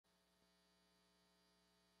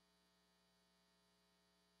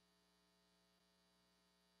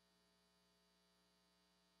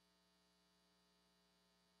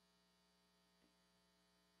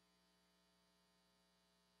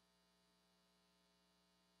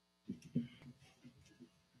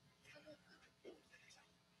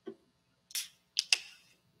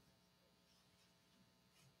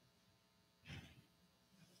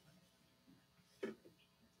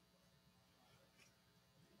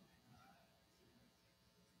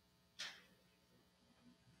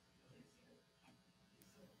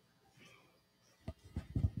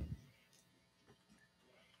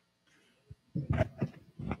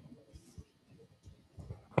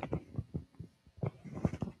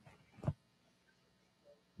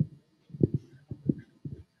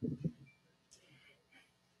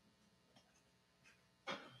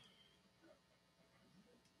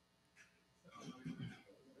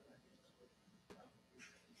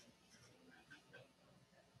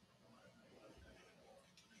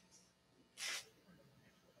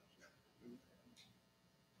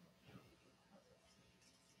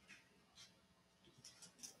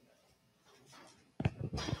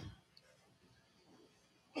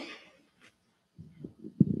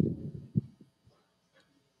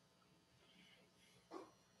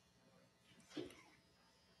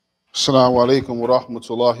Assalamu alaikum wa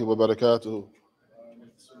rahmatullahi wa barakatuh.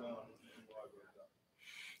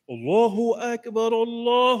 Allahu Akbar,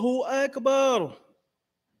 Allahu Akbar.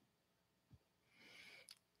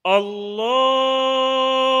 Allahu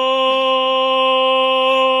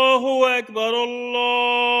Akbar, Allahu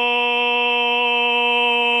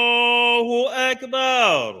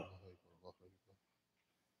Akbar.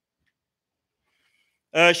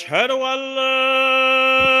 أشهد أن لا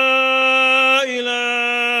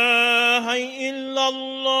إله إلا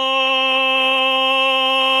الله.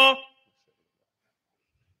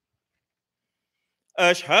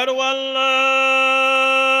 أشهد أن لا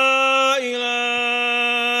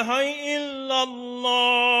إله إلا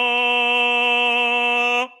الله.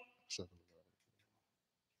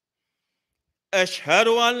 أشهد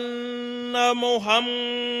أن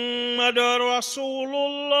محمد رسول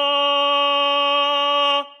الله.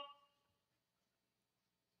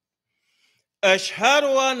 أشهد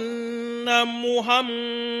أن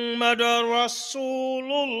محمد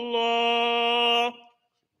رسول الله.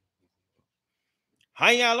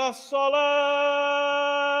 حي على الصلاة.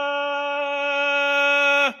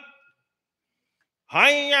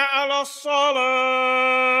 حي على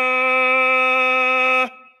الصلاة.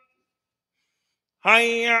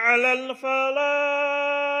 حي على الفلاح.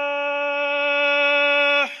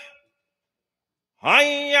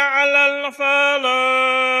 حي على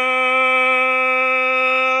الفلاح.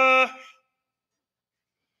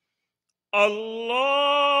 الله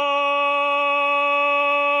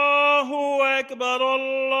أكبر،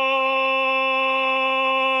 الله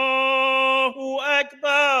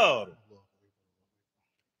أكبر.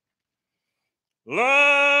 لا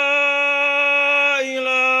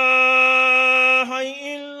إله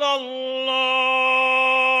إلا الله.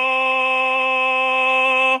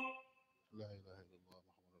 La ilaha illallah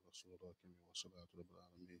Muhammad Rasulullah wa salatu rabbil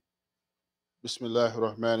alamin. Bismillahir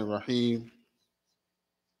Rahmanir Rahim.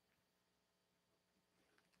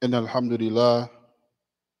 Innal hamdulillah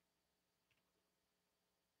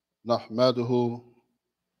nahmaduhu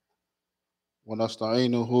wa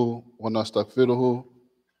nasta'inuhu wa nastaghfiruhu.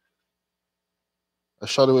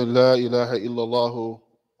 Ashhadu an la ilaha illallah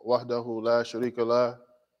wahdahu la sharika lah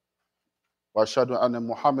wa ashhadu anna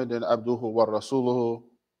Muhammadan abduhu wa rasuluhu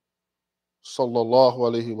sallallahu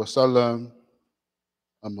alayhi wa sallam.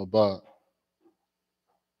 Amma ba'd.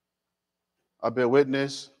 I bear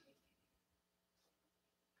witness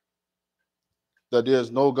that there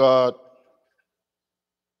is no God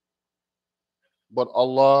but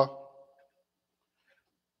Allah,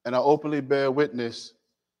 and I openly bear witness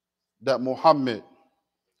that Muhammad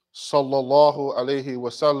sallallahu alayhi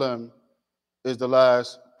wasallam is the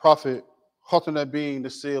last prophet, Khatana being the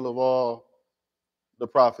seal of all the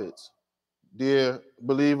prophets. Dear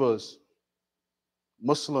believers,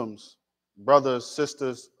 Muslims, brothers,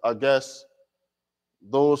 sisters, our guests,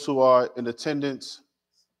 those who are in attendance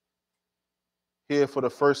here for the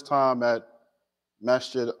first time at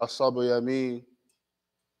Masjid Habul Yameen,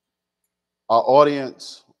 our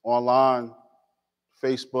audience online,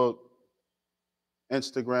 Facebook,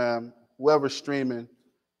 Instagram, whoever's streaming,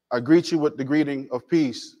 I greet you with the greeting of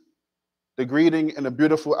peace, the greeting in a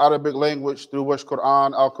beautiful Arabic language through which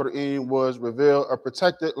Quran, Al-Quran was revealed, a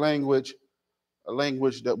protected language, a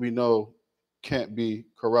language that we know can't be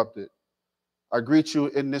corrupted. I greet you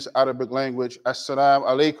in this Arabic language. Assalamu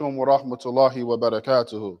alaikum wa rahmatullahi wa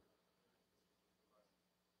barakatuhu.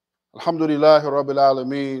 Alhamdulillahi Rabbil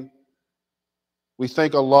Alameen. We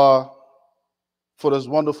thank Allah for this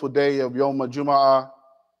wonderful day of Juma'a,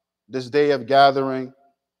 this day of gathering,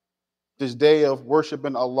 this day of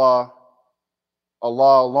worshiping Allah,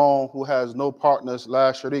 Allah alone who has no partners,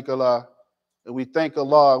 la sharika lah. And we thank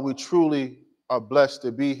Allah, and we truly are blessed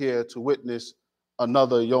to be here to witness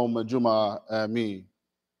another Yom Juma'a. Ameen.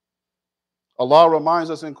 Allah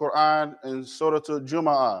reminds us in Quran in Surah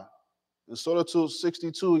Juma'a, in Surah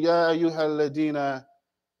 62, Ya ayyuhal ladina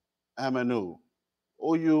amanu,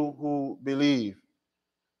 O you who believe.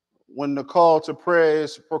 When the call to prayer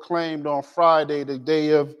is proclaimed on Friday, the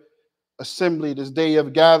day of assembly, this day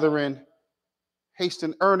of gathering,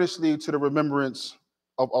 hasten earnestly to the remembrance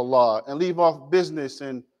of Allah and leave off business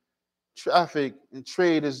and traffic and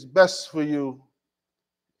trade is best for you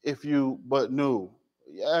if you but knew.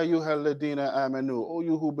 Ya ayyuhal ladina amanu, O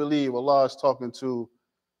you who believe. Allah is talking to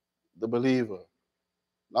the believer,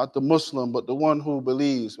 not the Muslim, but the one who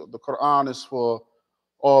believes. The Quran is for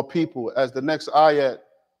all people. As the next ayat,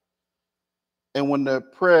 and when the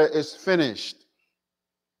prayer is finished,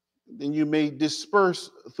 then you may disperse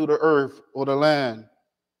through the earth or the land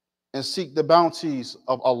and seek the bounties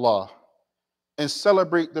of Allah and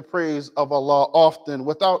celebrate the praise of Allah often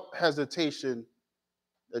without hesitation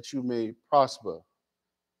that you may prosper.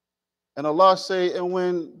 And Allah say, and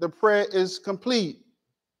when the prayer is complete,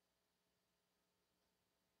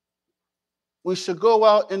 we should go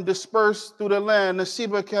out and disperse through the land.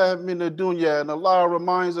 Nasibaka min dunya. And Allah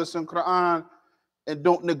reminds us in Quran, and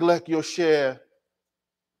don't neglect your share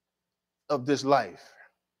of this life.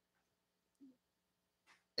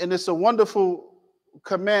 And it's a wonderful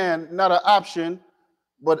command, not an option,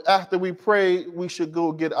 but after we pray, we should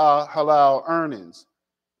go get our halal earnings.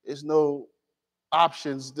 There's no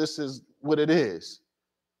options. This is what it is.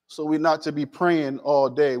 So we're not to be praying all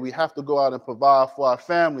day. We have to go out and provide for our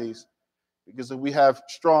families, because if we have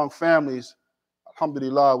strong families,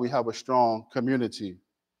 alhamdulillah, we have a strong community.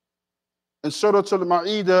 In Surah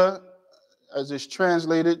Al-Ma'idah, as it's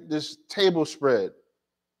translated, this table spread.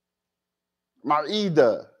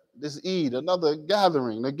 Ma'idah, this Eid, another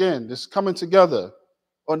gathering. Again, this coming together.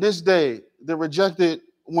 On this day, the rejected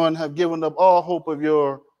one have given up all hope of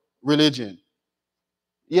your religion.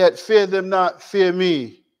 Yet fear them not, fear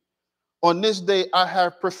me. On this day, I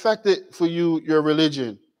have perfected for you your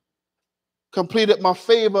religion, completed my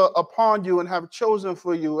favor upon you, and have chosen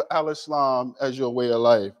for you al-Islam as your way of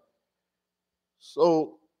life.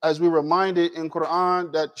 So, as we reminded in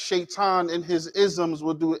Quran that Shaitan in his isms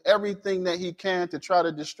will do everything that he can to try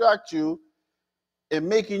to distract you and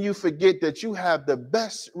making you forget that you have the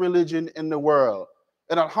best religion in the world.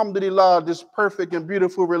 And alhamdulillah, this perfect and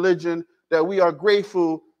beautiful religion that we are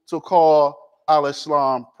grateful to call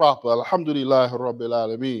al-Islam proper. Alhamdulillah Rabbil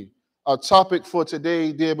Alameen. Our topic for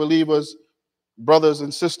today, dear believers, brothers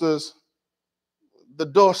and sisters, the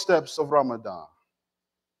doorsteps of Ramadan.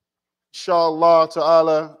 Inshallah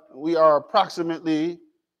ta'ala, we are approximately,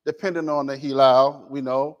 depending on the hilal, we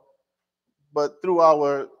know, but through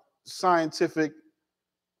our scientific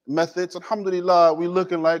methods, alhamdulillah, we're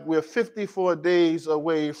looking like we're 54 days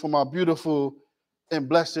away from our beautiful and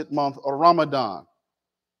blessed month of Ramadan.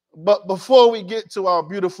 But before we get to our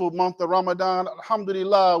beautiful month of Ramadan,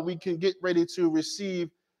 alhamdulillah, we can get ready to receive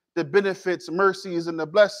the benefits, mercies, and the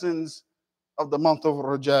blessings of the month of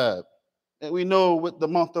Rajab. And we know what the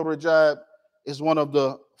month of Rajab is one of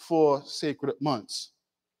the 4 sacred months.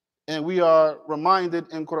 And we are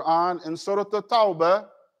reminded in Quran, in Surah At-Tawbah,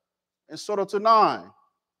 in Surah 9,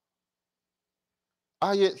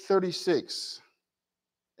 Ayat 36,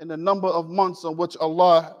 in the number of months on which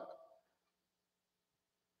Allah,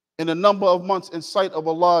 in the number of months in sight of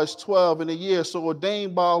Allah is 12 in a year, so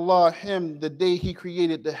ordained by Allah him the day he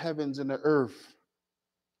created the heavens and the earth.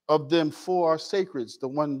 Of them 4 are sacreds, the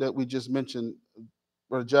one that we just mentioned,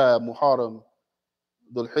 Rajab, Muharram,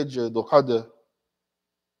 Dhul Hijjah, Dhul Qadr.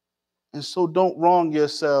 And so don't wrong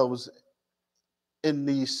yourselves in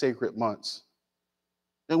these sacred months.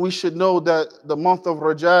 And we should know that the month of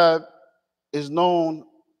Rajab is known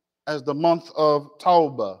as the month of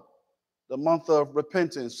Tawbah, the month of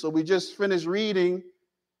repentance. So we just finished reading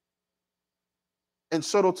in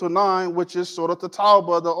Surah 9, which is Surah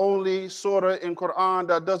At-Tawbah, the only surah in Quran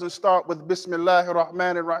that doesn't start with Bismillahir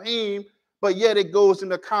Rahmanir Rahim, but yet it goes in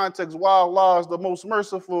the context why Allah is the most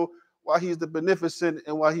merciful, why he's the beneficent,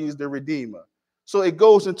 and why he's the redeemer. So it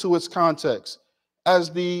goes into its context. As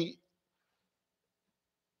the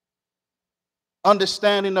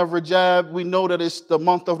understanding of Rajab, we know that it's the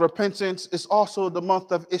month of repentance. It's also the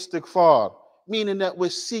month of istighfar, meaning that we're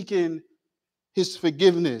seeking his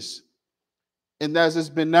forgiveness. And as it's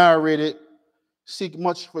been narrated, seek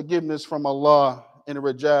much forgiveness from Allah in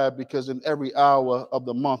Rajab, because in every hour of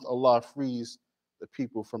the month, Allah frees the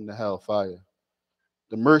people from the hellfire.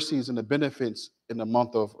 The mercies and the benefits in the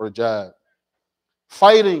month of Rajab.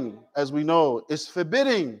 Fighting, as we know, is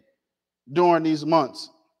forbidding during these months.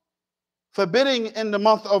 Forbidding in the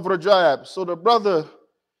month of Rajab. So the brother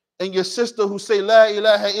and your sister who say, La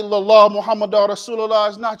ilaha illallah Muhammadur Rasulullah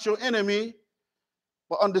is not your enemy,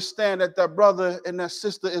 but understand that that brother and that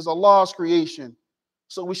sister is Allah's creation.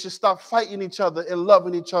 So we should stop fighting each other and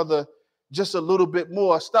loving each other just a little bit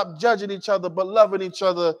more. Stop judging each other, but loving each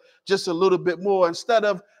other just a little bit more. Instead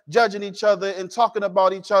of judging each other and talking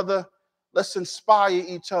about each other, let's inspire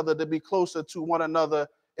each other to be closer to one another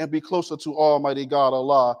and be closer to Almighty God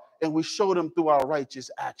Allah. And we show them through our righteous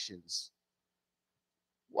actions.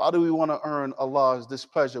 Why do we want to earn Allah's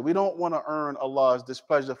displeasure? We don't want to earn Allah's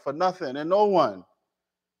displeasure for nothing and no one.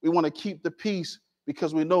 We want to keep the peace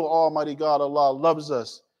because we know Almighty God Allah loves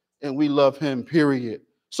us and we love him, period.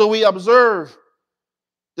 So we observe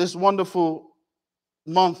this wonderful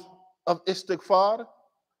month of istighfar.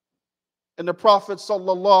 And the Prophet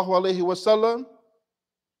sallallahu alaihi wasallam,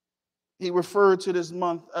 he referred to this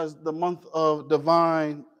month as the month of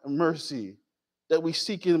divine mercy, that we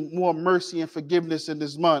seek more mercy and forgiveness in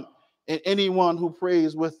this month. And anyone who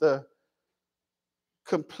prays with a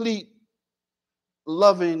complete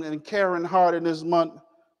loving and caring heart in this month,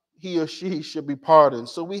 he or she should be pardoned.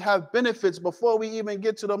 So we have benefits before we even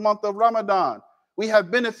get to the month of Ramadan. We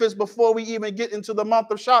have benefits before we even get into the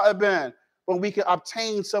month of Sha'aban, when we can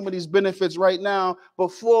obtain some of these benefits right now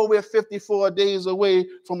before we're 54 days away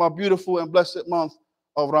from our beautiful and blessed month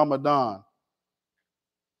of Ramadan.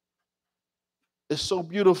 It's so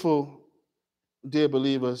beautiful, dear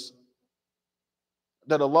believers,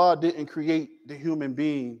 that Allah didn't create the human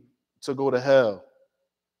being to go to hell.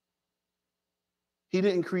 He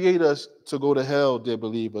didn't create us to go to hell, dear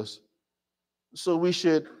believers. So we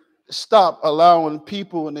should stop allowing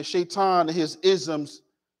people and the shaitan and his isms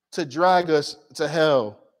to drag us to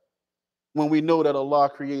hell when we know that Allah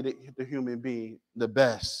created the human being the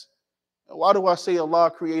best. And why do I say Allah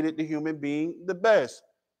created the human being the best?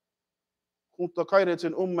 You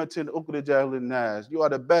are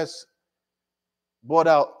the best brought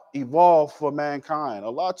out, evolved for mankind.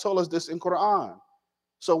 Allah told us this in Quran.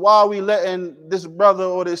 So why are we letting this brother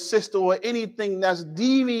or this sister or anything that's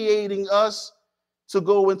deviating us to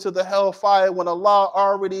go into the hellfire when Allah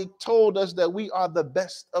already told us that we are the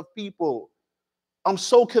best of people? I'm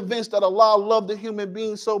so convinced that Allah loved the human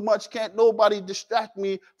being so much, can't nobody distract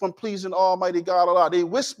me from pleasing Almighty God Allah. They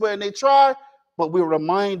whisper and they try, but we're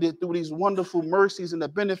reminded through these wonderful mercies and the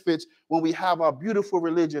benefits when we have our beautiful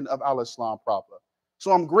religion of Al-Islam proper.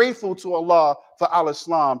 So I'm grateful to Allah for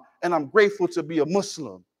Al-Islam, and I'm grateful to be a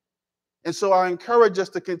Muslim. And so I encourage us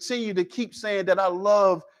to continue to keep saying that I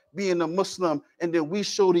love being a Muslim, and then we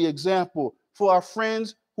show the example for our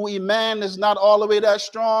friends who Iman is not all the way that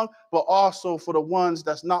strong, but also for the ones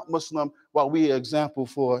that's not Muslim, while we are example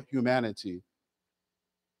for humanity.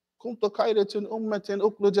 I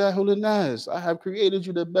have created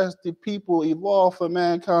you the best of people, evolved for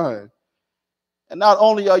mankind. And not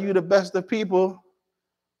only are you the best of people,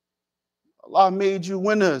 Allah made you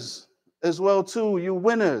winners as well too. You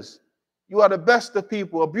winners. You are the best of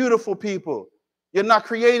people, a beautiful people. You're not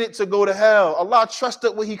created to go to hell. Allah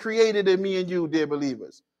trusted what He created in me and you, dear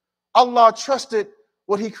believers. Allah trusted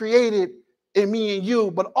what He created in me and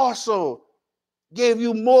you, but also gave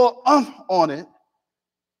you more on it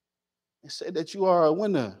and said that you are a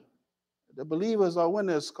winner. The believers are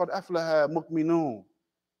winners. Qad aflaha mu'minun.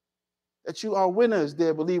 That you are winners,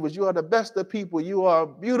 dear believers. You are the best of people. You are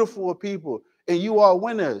beautiful of people, and you are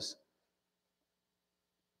winners.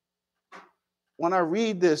 When I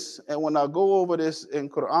read this and when I go over this in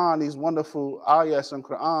Quran, these wonderful ayahs in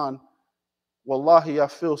Quran, wallahi, I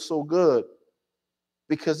feel so good,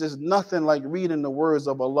 because there's nothing like reading the words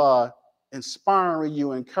of Allah, inspiring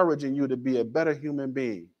you, encouraging you to be a better human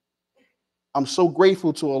being. I'm so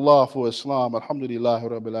grateful to Allah for Islam. Alhamdulillah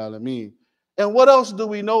Rabbil Alameen. And what else do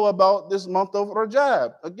we know about this month of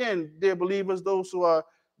Rajab? Again, dear believers, those who are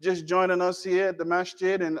just joining us here at the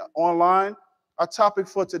Masjid and online, our topic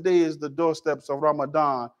for today is the doorsteps of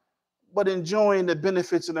Ramadan, but enjoying the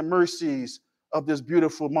benefits and the mercies of this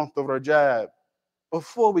beautiful month of Rajab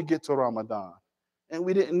before we get to Ramadan. And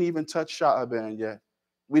we didn't even touch Sha'aban yet.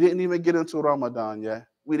 We didn't even get into Ramadan yet.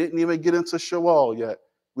 We didn't even get into Shawwal yet.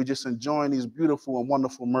 We're just enjoying these beautiful and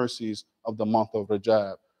wonderful mercies of the month of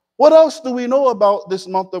Rajab. What else do we know about this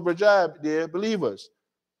month of Rajab, dear believers?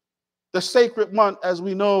 The sacred month, as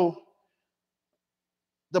we know,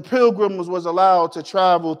 the pilgrims was allowed to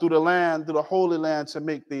travel through the land, through the Holy Land, to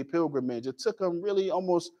make the pilgrimage. It took them really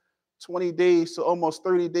almost 20 days to almost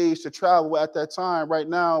 30 days to travel at that time. Right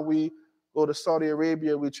now, we go to Saudi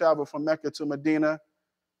Arabia, we travel from Mecca to Medina.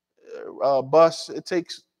 Bus, it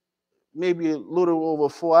takes maybe a little over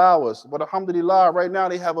 4 hours. But alhamdulillah, right now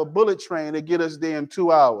they have a bullet train to get us there in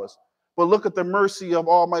 2 hours. But look at the mercy of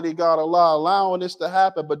Almighty God Allah allowing this to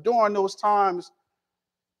happen. But during those times,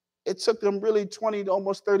 it took them really 20 to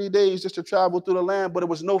almost 30 days just to travel through the land, but it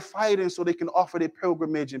was no fighting, so they can offer their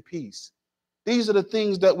pilgrimage in peace. These are the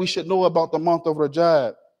things that we should know about the month of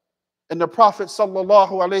Rajab. And the Prophet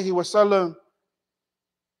sallallahu alaihi wasallam,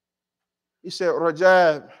 he said,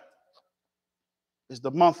 Rajab is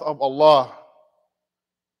the month of Allah.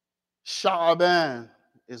 Sha'aban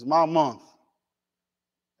is my month.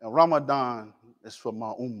 And Ramadan is for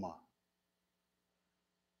my ummah.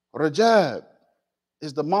 Rajab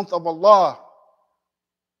is the month of Allah.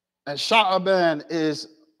 And Sha'aban is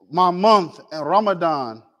my month. And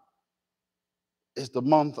Ramadan is the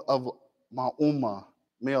month of my ummah.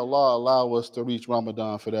 May Allah allow us to reach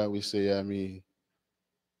Ramadan. For that we say Ameen.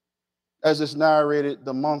 As it's narrated,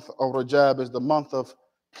 the month of Rajab is the month of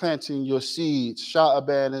planting your seeds.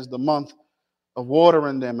 Sha'aban is the month of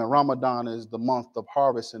watering them, and Ramadan is the month of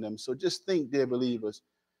harvesting them. So just think, dear believers,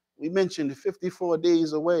 we mentioned 54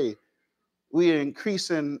 days away. We are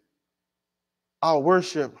increasing our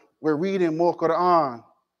worship. We're reading more Quran,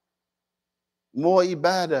 more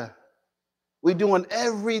ibadah. We're doing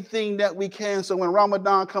everything that we can. So when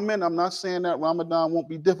Ramadan come in, I'm not saying that Ramadan won't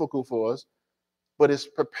be difficult for us, but it's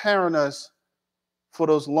preparing us for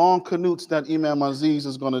those long canoes that Imam Aziz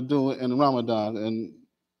is going to do in Ramadan. And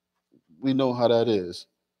we know how that is.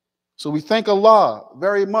 So we thank Allah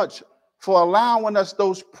very much for allowing us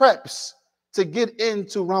those preps to get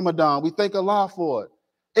into Ramadan. We thank Allah for it.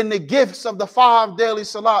 And the gifts of the 5 daily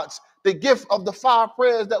salats, the gift of the 5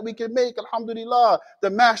 prayers that we can make, alhamdulillah. The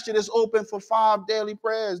masjid is open for 5 daily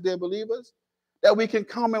prayers, dear believers, that we can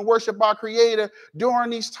come and worship our Creator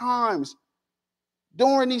during these times.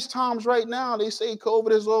 During these times right now, they say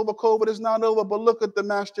COVID is over, COVID is not over, but look at the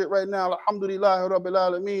masjid right now, alhamdulillah, Rabbil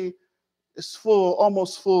Alameen. It's full,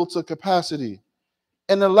 almost full to capacity.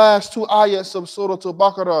 In the last 2 ayats of Surah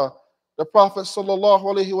Al-Baqarah, the Prophet sallallahu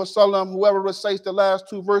alaihi wasallam, whoever recites the last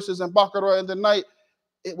 2 verses in Baqarah in the night,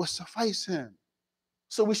 it will suffice him.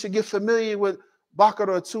 So we should get familiar with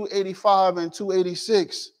Baqarah 285 and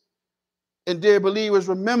 286. And dear believers,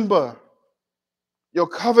 remember, your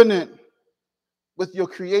covenant with your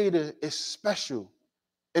Creator is special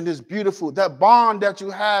and is beautiful. That bond that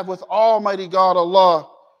you have with Almighty God Allah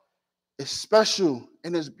is special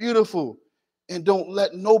and is beautiful. And don't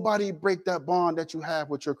let nobody break that bond that you have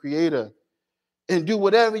with your Creator. And do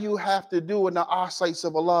whatever you have to do in the eyesight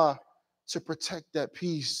of Allah to protect that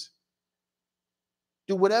peace.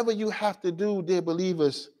 Do whatever you have to do, dear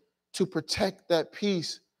believers, to protect that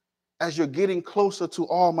peace as you're getting closer to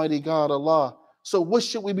Almighty God Allah. So what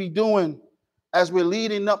should we be doing as we're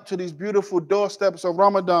leading up to these beautiful doorsteps of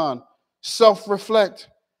Ramadan? Self-reflect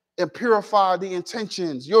and purify the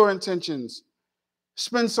intentions, your intentions.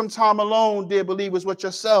 Spend some time alone, dear believers, with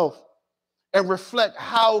yourself and reflect,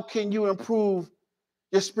 how can you improve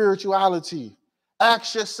your spirituality?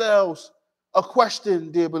 Ask yourselves a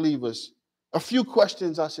question, dear believers. A few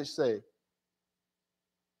questions, I should say.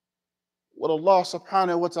 Would Allah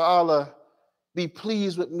subhanahu wa ta'ala be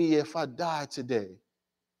pleased with me if I die today?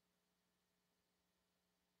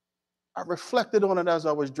 I reflected on it as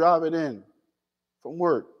I was driving in from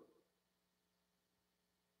work.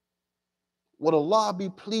 Would Allah be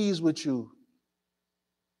pleased with you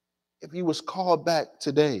if you was called back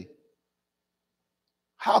today?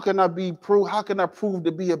 How can I prove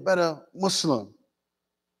to be a better Muslim?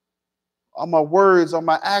 Are my words, are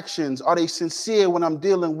my actions, are they sincere when I'm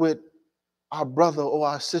dealing with our brother or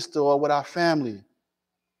our sister or with our family?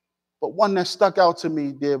 But one that stuck out to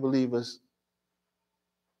me, dear believers,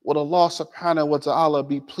 would Allah subhanahu wa ta'ala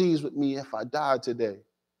be pleased with me if I died today?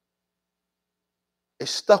 It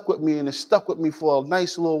stuck with me, and it stuck with me for a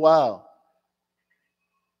nice little while.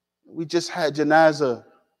 We just had janazah.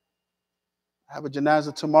 I have a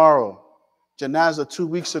janazah tomorrow. Janazah 2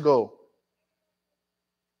 weeks ago.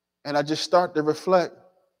 And I just start to reflect.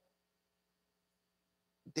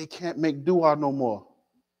 They can't make dua no more.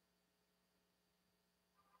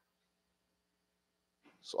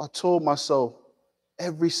 So I told myself,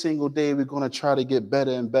 every single day we're going to try to get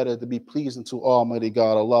better and better to be pleasing to Almighty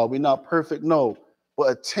God Allah. We're not perfect, no, but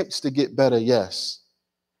attempts to get better, yes.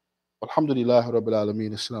 Alhamdulillah, Rabbil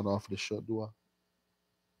Alameen. It's not off the short dua.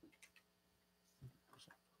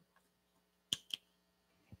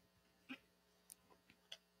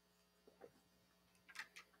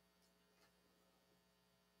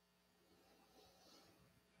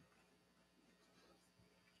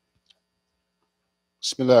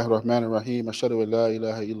 Bismillah ar-Rahman ar-Rahim. Ashhadu an la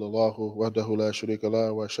ilaha illallah wahdahu la sharika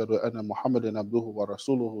lah wa ashhadu anna Muhammadan abduhu wa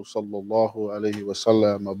rasuluhu sallallahu alayhi wa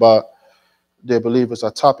sallam. About, dear believers,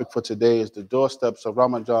 our topic for today is the doorsteps of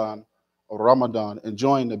Ramadan,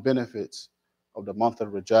 enjoying the benefits of the month of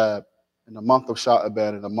Rajab and the month of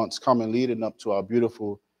Sha'ban and the months coming leading up to our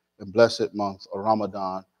beautiful and blessed month of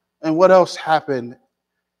Ramadan. And what else happened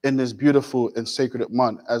in this beautiful and sacred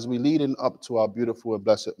month as we leading up to our beautiful and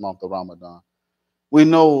blessed month of Ramadan? We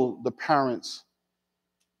know the parents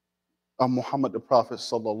of Muhammad the Prophet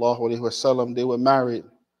sallallahu alaihi wasallam, they were married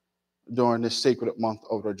during this sacred month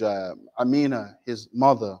of Rajab. Amina, his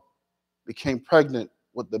mother, became pregnant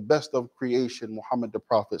with the best of creation, Muhammad the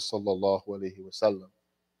Prophet sallallahu alaihi wasallam.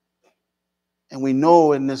 And we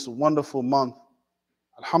know in this wonderful month,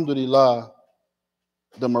 alhamdulillah,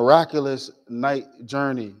 the miraculous night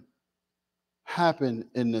journey happened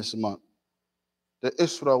in this month. The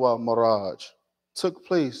Isra wal Miraj took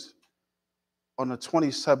place on the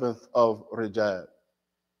 27th of Rajab.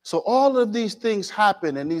 So all of these things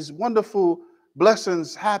happen, and these wonderful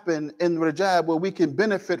blessings happen in Rajab where we can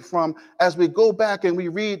benefit from as we go back and we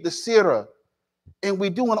read the seerah And we're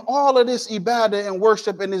doing all of this ibadah and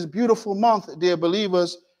worship in this beautiful month, dear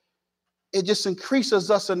believers. It just increases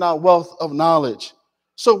us in our wealth of knowledge.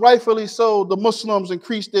 So rightfully so, the Muslims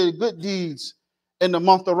increase their good deeds in the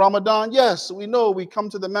month of Ramadan. Yes, we know we come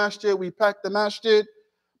to the masjid, we pack the masjid,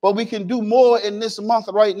 but we can do more in this month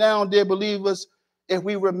right now, dear believers, if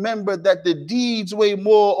we remember that the deeds weigh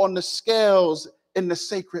more on the scales in the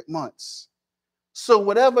sacred months. So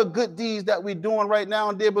whatever good deeds that we're doing right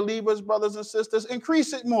now, dear believers, brothers and sisters,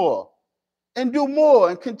 increase it more and do more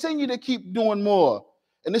and continue to keep doing more.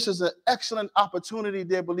 And this is an excellent opportunity,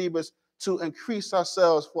 dear believers, to increase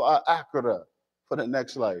ourselves for our akhirah, for the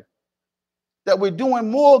next life. That we're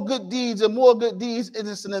doing more good deeds and more good deeds, and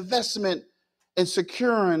it's an investment in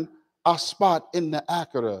securing our spot in the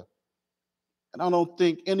akhirah. And I don't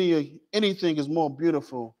think anything is more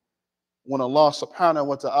beautiful when Allah subhanahu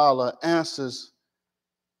wa ta'ala answers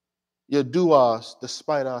your du'as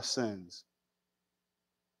despite our sins.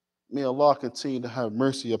 May Allah continue to have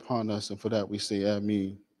mercy upon us, and for that we say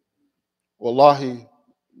Ameen. Wallahi,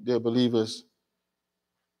 dear believers,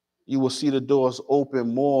 you will see the doors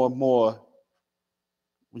open more and more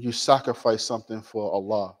when you sacrifice something for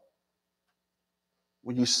Allah.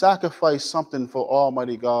 When you sacrifice something for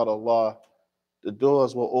Almighty God, Allah, the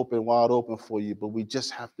doors will open wide open for you, but we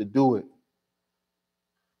just have to do it.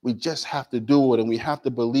 We just have to do it, and we have to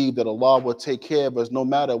believe that Allah will take care of us no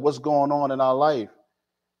matter what's going on in our life.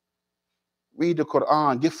 Read the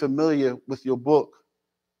Quran, get familiar with your book,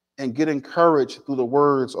 and get encouraged through the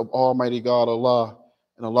words of Almighty God, Allah.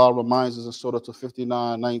 And Allah reminds us in Surah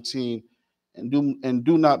 59:19, and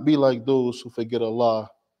do not be like those who forget Allah,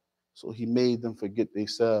 so He made them forget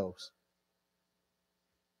themselves.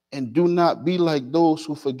 And do not be like those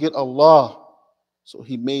who forget Allah, so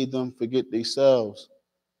He made them forget themselves.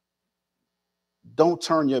 Don't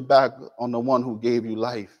turn your back on the one who gave you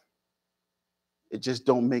life. It just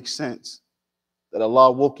don't make sense that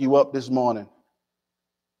Allah woke you up this morning.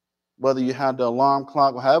 Whether you had the alarm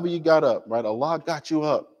clock or however you got up, right? Allah got you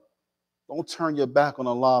up. Don't turn your back on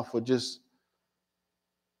Allah for just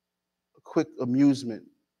a quick amusement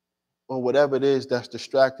or whatever it is that's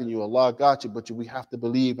distracting you. Allah got you, but we have to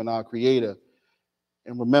believe in our Creator.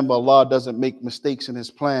 And remember, Allah doesn't make mistakes in His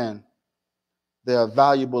plan. There are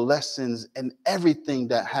valuable lessons in everything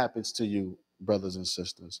that happens to you, brothers and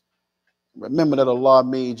sisters. Remember that Allah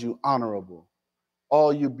made you honorable.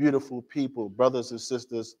 All you beautiful people, brothers and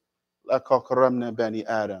sisters, لَقَدْ كَرَّمْنَا بَنِي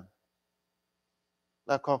آدَمَ.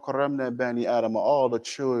 لَقَدْ كَرَّمْنَا بَنِي آدَمَ. All the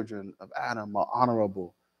children of Adam are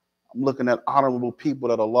honorable. I'm looking at honorable people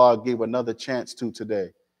that Allah gave another chance to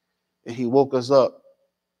today. And He woke us up.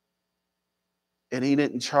 And He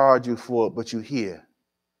didn't charge you for it, but you're here.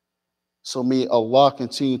 So may Allah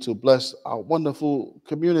continue to bless our wonderful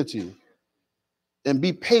community. And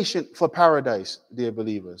be patient for paradise, dear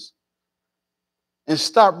believers. And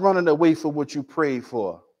stop running away from what you prayed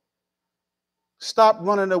for. Stop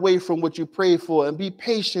running away from what you prayed for and be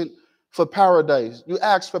patient for paradise. You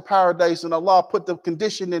ask for paradise and Allah put the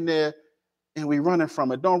condition in there and we running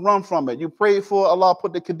from it. Don't run from it. You prayed for, Allah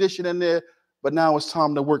put the condition in there, but now it's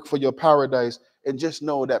time to work for your paradise. And just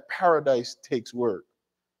know that paradise takes work.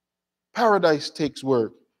 Paradise takes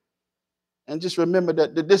work. And just remember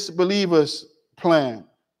that the disbelievers plan.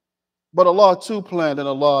 But Allah too planned, and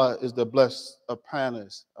Allah is the blessed of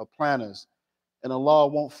planners. And Allah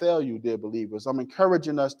won't fail you, dear believers. I'm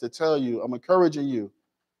encouraging you,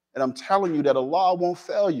 and I'm telling you that Allah won't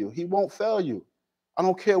fail you. He won't fail you. I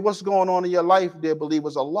don't care what's going on in your life, dear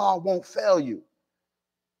believers. Allah won't fail you.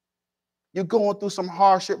 You're going through some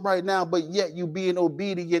hardship right now, but yet you being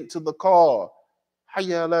obedient to the call.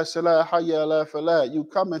 Hayya ala salah, hayya ala falah. You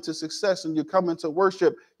come into success and you come into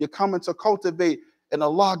worship. You're coming to cultivate, and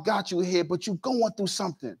Allah got you here, but you're going through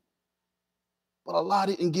something. But Allah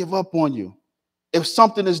didn't give up on you. If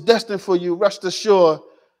something is destined for you, rest assured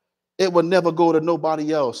it will never go to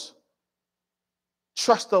nobody else.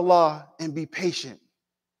 Trust Allah and be patient.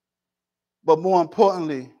 But more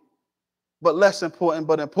importantly, but less important,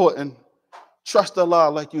 but important, trust Allah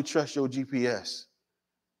like you trust your GPS.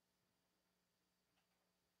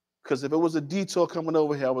 Because if it was a detour coming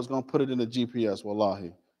over here, I was going to put it in the GPS,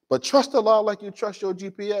 wallahi. But trust Allah like you trust your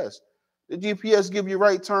GPS. The GPS give you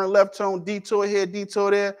right turn, left turn, detour here,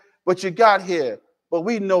 detour there, but you got here. But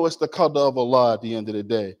we know it's the qadr of Allah at the end of the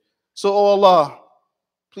day. So, oh Allah,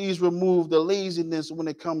 please remove the laziness when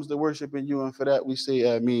it comes to worshiping you, and for that we say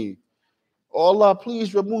Ameen. Oh Allah,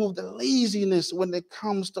 please remove the laziness when it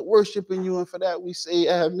comes to worshiping you, and for that we say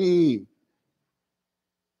Ameen.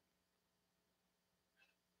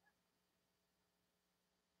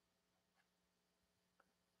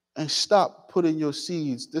 And stop putting your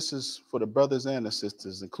seeds. This is for the brothers and the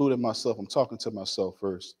sisters, including myself. I'm talking to myself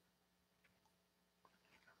first.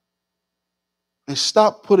 And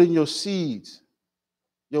stop putting your seeds,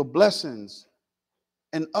 your blessings,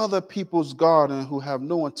 in other people's garden who have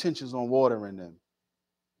no intentions on watering them.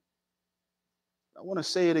 I want to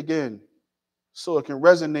say it again so it can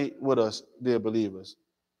resonate with us, dear believers.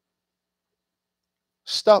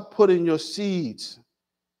 Stop putting your seeds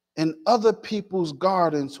in other people's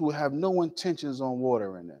gardens who have no intentions on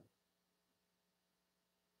watering them.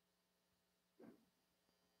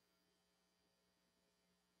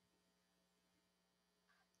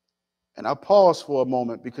 And I pause for a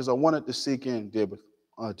moment because I wanted to sink in,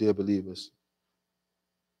 dear believers.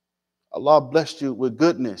 Allah blessed you with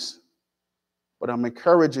goodness, but I'm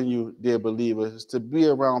encouraging you, dear believers, to be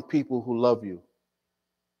around people who love you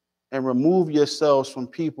and remove yourselves from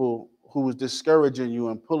people who is discouraging you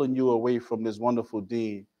and pulling you away from this wonderful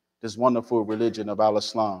deen, this wonderful religion of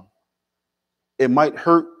Al-Islam. It might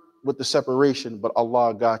hurt with the separation, but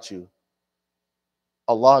Allah got you.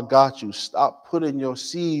 Allah got you. Stop putting your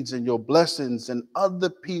seeds and your blessings in other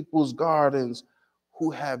people's gardens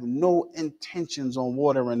who have no intentions on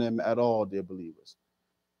watering them at all, dear believers.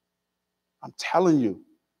 I'm telling you,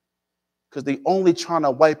 because they only trying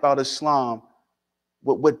to wipe out Islam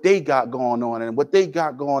with what they got going on, and what they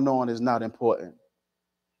got going on is not important.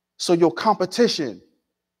 So your competition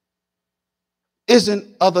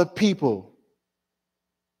isn't other people.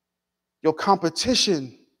 Your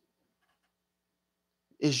competition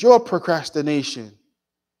is your procrastination.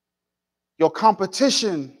 Your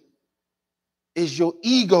competition is your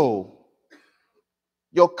ego.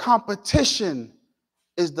 Your competition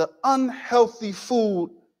is the unhealthy food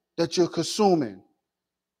that you're consuming.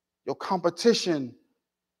 Your competition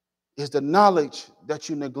is the knowledge that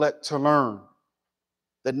you neglect to learn,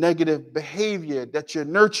 the negative behavior that you're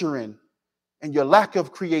nurturing, and your lack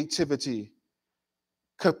of creativity.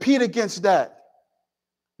 Compete against that,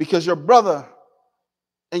 because your brother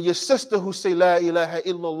and your sister who say La ilaha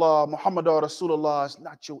illallah Muhammadur Rasulullah is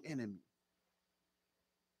not your enemy.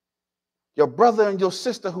 Your brother and your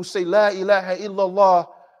sister who say La ilaha illallah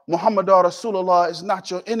Muhammadur Rasulullah is not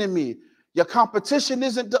your enemy. Your competition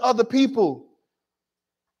isn't the other people.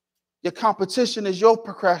 Your competition is your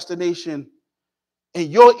procrastination and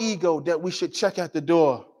your ego that we should check at the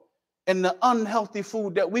door, and the unhealthy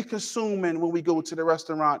food that we consume in when we go to the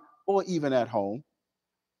restaurant or even at home.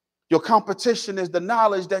 Your competition is the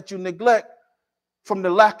knowledge that you neglect from the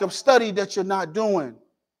lack of study that you're not doing,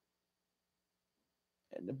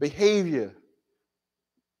 and the behavior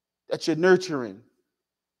that you're nurturing,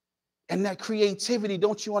 and that creativity.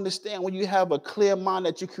 Don't you understand, when you have a clear mind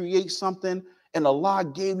that you create something and Allah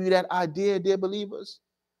gave you that idea, dear believers?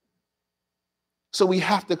 So we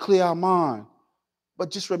have to clear our mind. But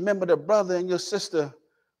just remember, the brother and your sister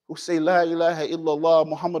who say La ilaha illallah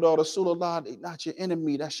Muhammadur Rasulullah, they're not your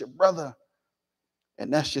enemy. That's your brother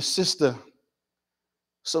and that's your sister.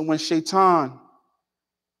 So when shaitan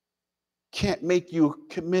can't make you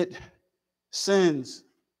commit sins,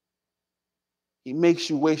 he makes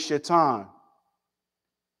you waste your time.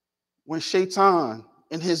 When shaitan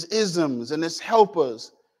and his isms and his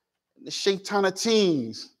helpers, and the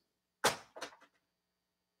shaitanatines,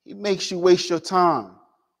 he makes you waste your time.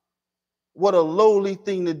 What a lowly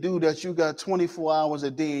thing to do, that you got 24 hours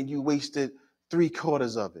a day and you wasted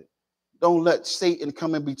 3/4 of it. Don't let Satan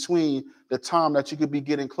come in between the time that you could be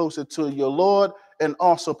getting closer to your Lord and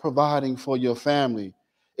also providing for your family.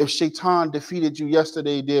 If Shaitan defeated you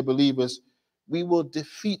yesterday, dear believers, we will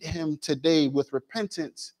defeat him today with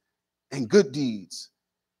repentance and good deeds.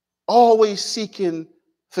 Always seeking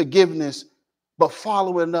forgiveness, but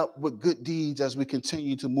following up with good deeds as we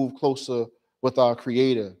continue to move closer with our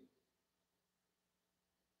Creator.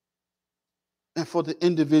 And for the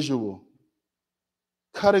individual,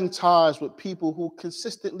 cutting ties with people who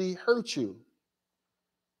consistently hurt you.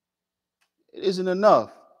 It isn't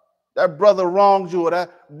enough. That brother wronged you, or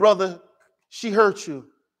that brother, she hurt you.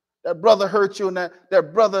 That brother hurt you, and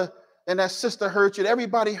that brother and that sister hurt you.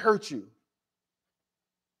 Everybody hurt you.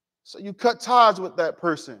 So you cut ties with that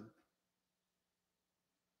person.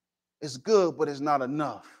 It's good, but it's not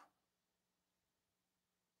enough.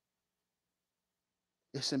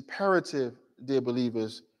 It's imperative, dear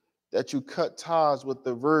believers, that you cut ties with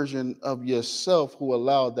the version of yourself who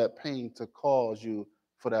allowed that pain to cause you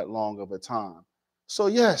for that long of a time. So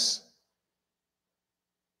yes,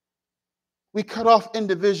 we cut off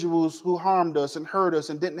individuals who harmed us and hurt us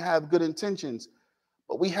and didn't have good intentions,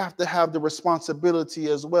 but we have to have the responsibility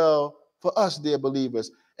as well for us, dear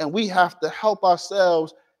believers, and we have to help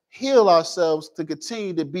ourselves heal ourselves to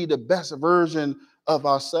continue to be the best version of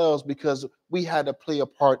ourselves, because we had to play a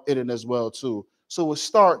part in it as well too. So it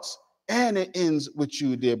starts and it ends with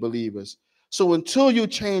you, dear believers. So until you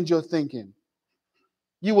change your thinking,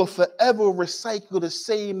 you will forever recycle the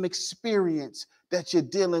same experience that you're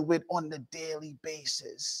dealing with on the daily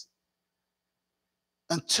basis.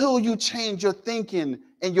 Until you change your thinking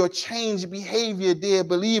and your change behavior, dear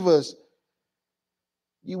believers,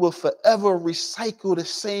 you will forever recycle the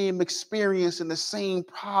same experience and the same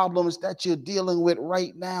problems that you're dealing with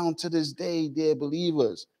right now to this day, dear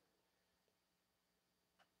believers.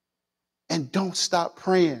 And don't stop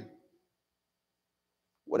praying.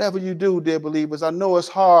 Whatever you do, dear believers, I know it's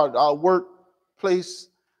hard. Our workplace,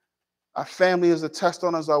 our family is a test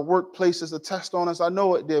on us. Our workplace is a test on us. I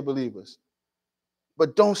know it, dear believers.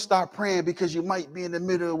 But don't stop praying, because you might be in the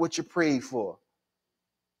middle of what you prayed for.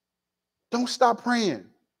 Don't stop praying.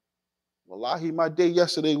 Wallahi, my day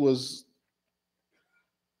yesterday was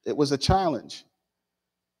a challenge.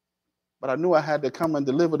 But I knew I had to come and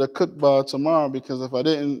deliver the Khutbah tomorrow, because if I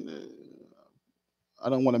didn't, I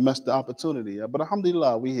don't want to mess the opportunity. But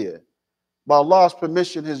alhamdulillah, we here. By Allah's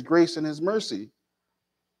permission, His grace, and His mercy.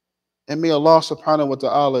 And may Allah subhanahu wa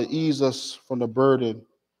ta'ala ease us from the burden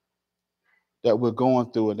that we're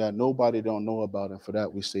going through and that nobody don't know about. And for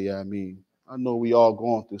that we say Ameen. I know we all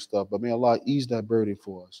going through stuff, but may Allah ease that burden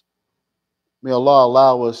for us. May Allah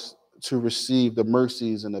allow us to receive the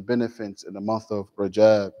mercies and the benefits in the month of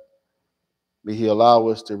Rajab. May He allow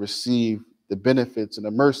us to receive the benefits and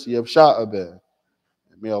the mercy of Sha'aban.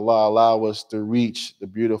 May Allah allow us to reach the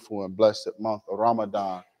beautiful and blessed month of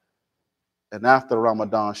Ramadan. And after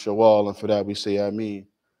Ramadan, Shawwal, and for that we say Ameen.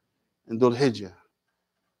 And Dhul Hijjah.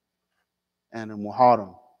 And in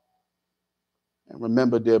Muharram. And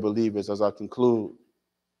remember, dear believers, as I conclude,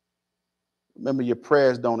 remember your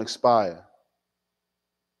prayers don't expire.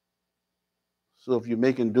 So if you're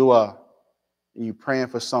making dua and you're praying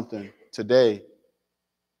for something today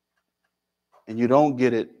and you don't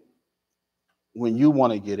get it when you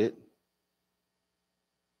want to get it,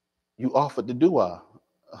 you offered the dua.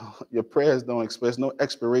 Your prayers don't expire. There's no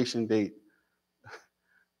expiration date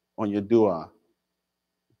on your dua.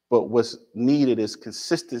 But what's needed is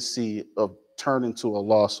consistency of turning to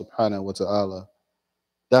Allah subhanahu wa ta'ala.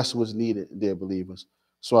 That's what's needed, dear believers.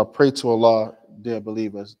 So I pray to Allah, dear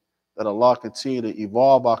believers, that Allah continue to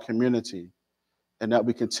evolve our community and that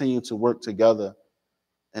we continue to work together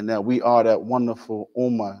and that we are that wonderful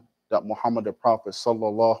ummah that Muhammad the Prophet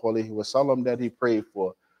sallallahu alaihi wasallam that he prayed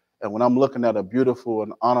for. And when I'm looking at a beautiful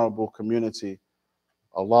and honorable community,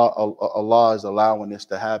 Allah is allowing this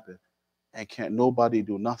to happen. And can't nobody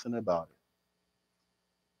do nothing about it.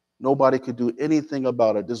 Nobody could do anything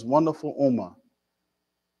about it. This wonderful ummah,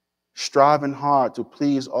 striving hard to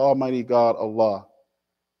please Almighty God, Allah.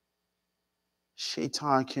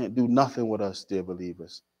 Shaitan can't do nothing with us, dear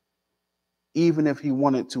believers. Even if he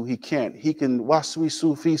wanted to, he can't. He can waswi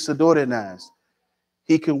sufi sadorinas.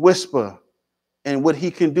 He can whisper. And what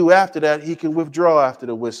he can do after that, he can withdraw after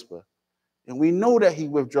the whisper. And we know that he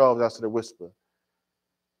withdraws after the whisper.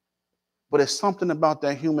 But it's something about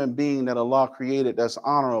that human being that Allah created that's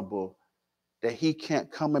honorable, that he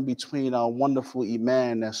can't come in between our wonderful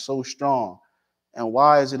iman that's so strong. And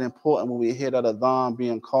why is it important when we hear that adhan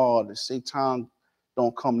being called, that Satan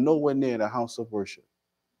don't come nowhere near the house of worship?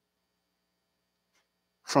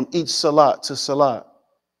 From each salat to salat.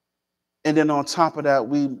 And then on top of that,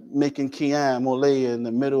 we making qiyam or layah in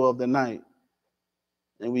the middle of the night.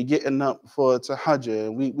 And we getting up for tahajjud.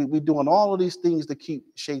 And we doing all of these things to keep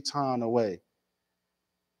Shaitan away.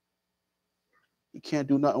 He can't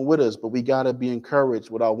do nothing with us, but we got to be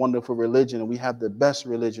encouraged with our wonderful religion. And we have the best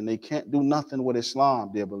religion. They can't do nothing with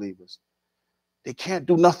Islam, dear believers. They can't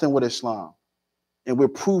do nothing with Islam. And we're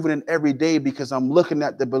proving it every day because I'm looking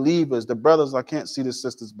at the believers, the brothers. I can't see the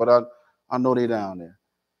sisters, but I know they're down there.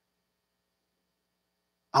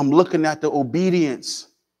 I'm looking at the obedience.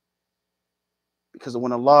 Because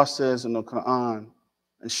when Allah says in the Quran,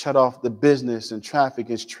 and shut off the business and traffic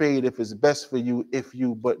and trade if it's best for you, if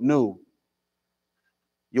you but knew.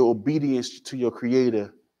 Your obedience to your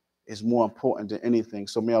Creator is more important than anything.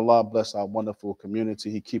 So may Allah bless our wonderful community.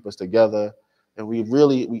 He keep us together.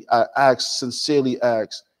 And I sincerely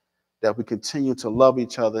ask that we continue to love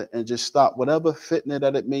each other and just stop whatever fitna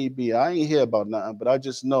that it may be. I ain't hear about nothing, but I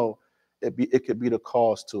just know it could be the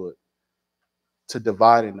cause to it, to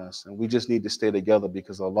dividing us. And we just need to stay together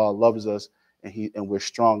because Allah loves us and we're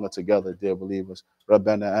stronger together, dear believers.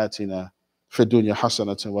 Rabbana atina fi dunya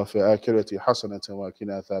hasanatan wa fi akhirati hasanatan wa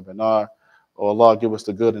qina adhaban nar. Oh Allah, give us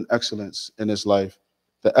the good and excellence in this life,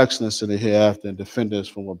 the excellence in the hereafter, and defend us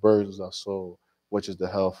from what burdens our soul. which is the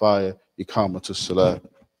hellfire. Iqamatus salat.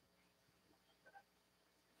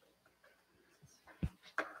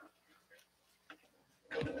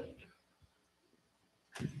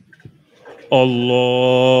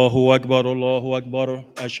 الله أكبر الله أكبر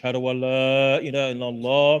أشهد أن لا إله إلا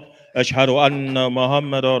الله أشهد أن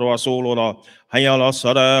محمد رسول الله حي على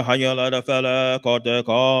الصلاة حي على الفلاح قد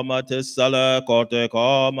قامت الصلاة قد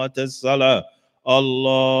قامت الصلاة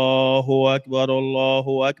الله أكبر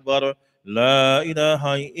الله أكبر لا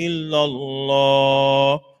إله إلا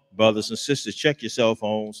الله. Brothers and sisters, check your cell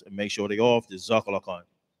phones and make sure they're off. Jazakallah khair.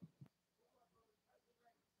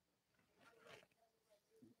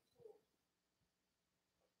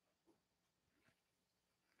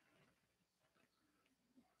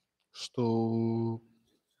 Stop.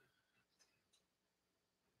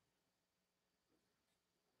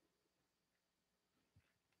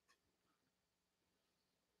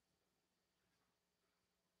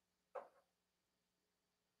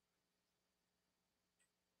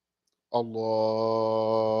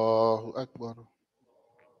 Allahu Akbar.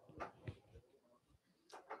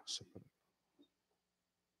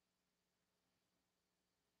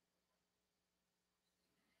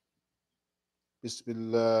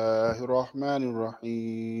 Bismillahir Rahmanir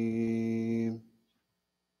Rahim.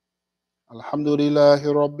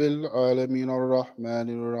 Alhamdulillahi Rabbil Alamin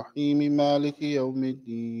Ar-Rahmanir Rahim Maliki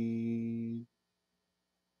Yawmiddin.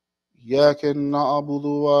 إياك نعبد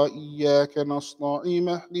وإياك نستعين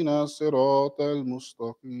اهدنا الصراط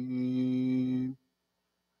المستقيم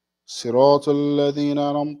صراط الذين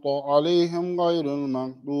أنعمت عليهم غير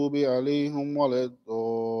المغضوب عليهم ولا الضالين.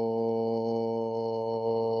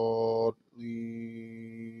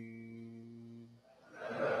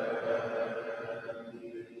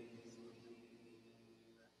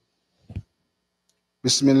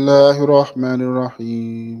 بسم الله الرحمن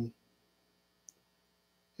الرحيم.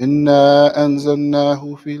 إنا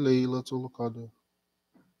أنزلناه في ليلة القدر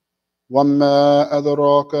وما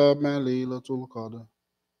أدراك ما ليلة القدر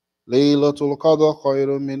ليلة القدر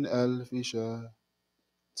خير من 1000 شهر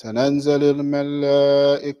تنزل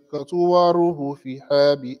الملائكة والروح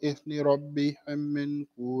فيها بإذن ربهم من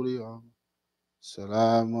كل أمر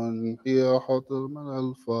سلام هي حتى من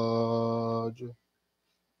الفجر.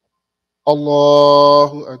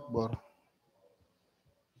 الله أكبر.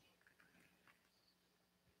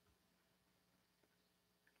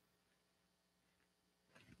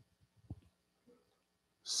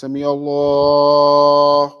 سمع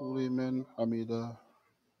الله لمن حمده.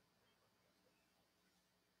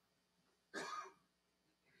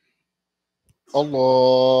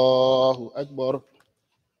 الله أكبر.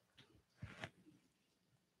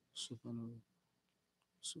 سبحان الله.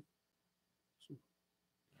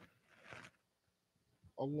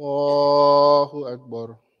 الله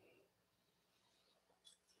أكبر.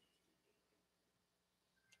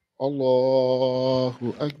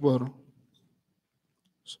 الله أكبر.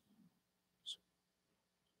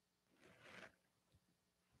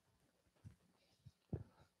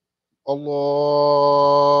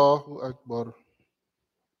 الله أكبر.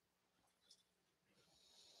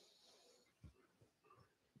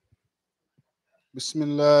 بسم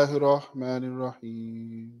الله الرحمن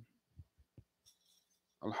الرحيم.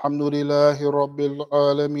 الحمد لله رب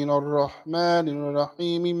العالمين الرحمن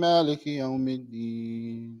الرحيم مالك يوم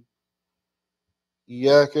الدين.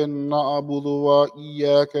 إياك نعبد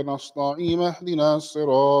وإياك نستعين اهدنا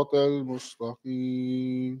الصراط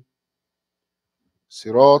المستقيم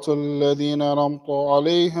صراط الذين أنعمت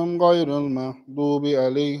عليهم غير المغضوب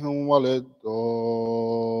عليهم ولا الضالين.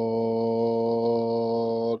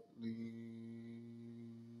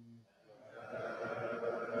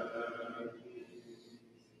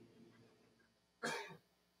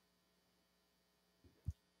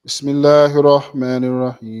 بسم الله الرحمن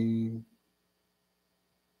الرحيم.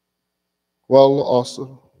 والعصر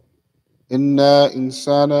إن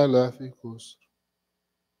الإنسان لفي خسر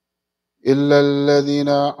إلا الذين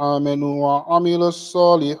آمنوا وعملوا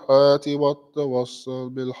الصالحات وتواصوا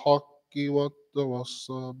بالحق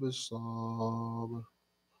وتواصوا بالصبر.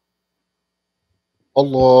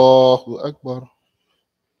 الله أكبر.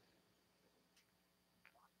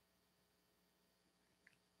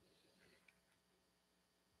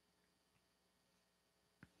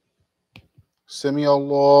 سمع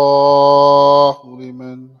الله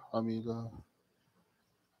لمن حمده.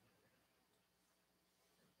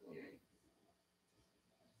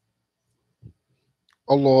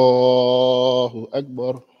 الله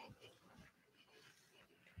أكبر.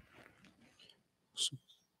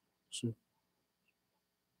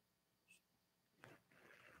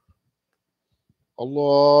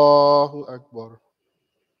 الله أكبر.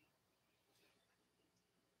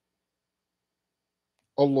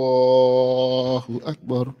 Allahu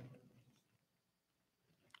Akbar.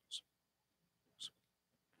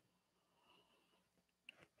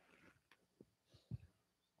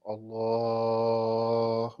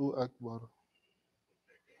 Allahu Akbar.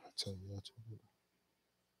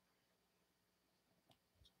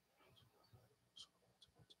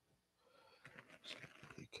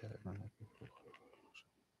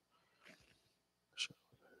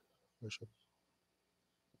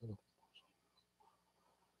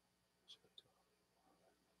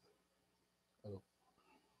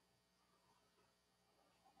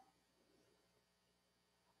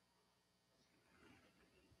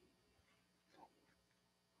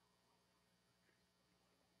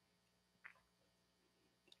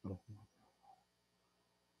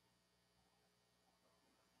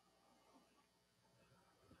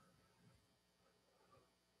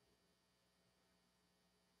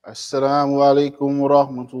 Assalamu alaikum wa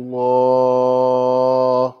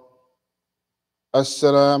rahmatullah.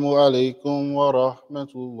 Assalamu alaikum wa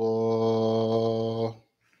rahmatullah.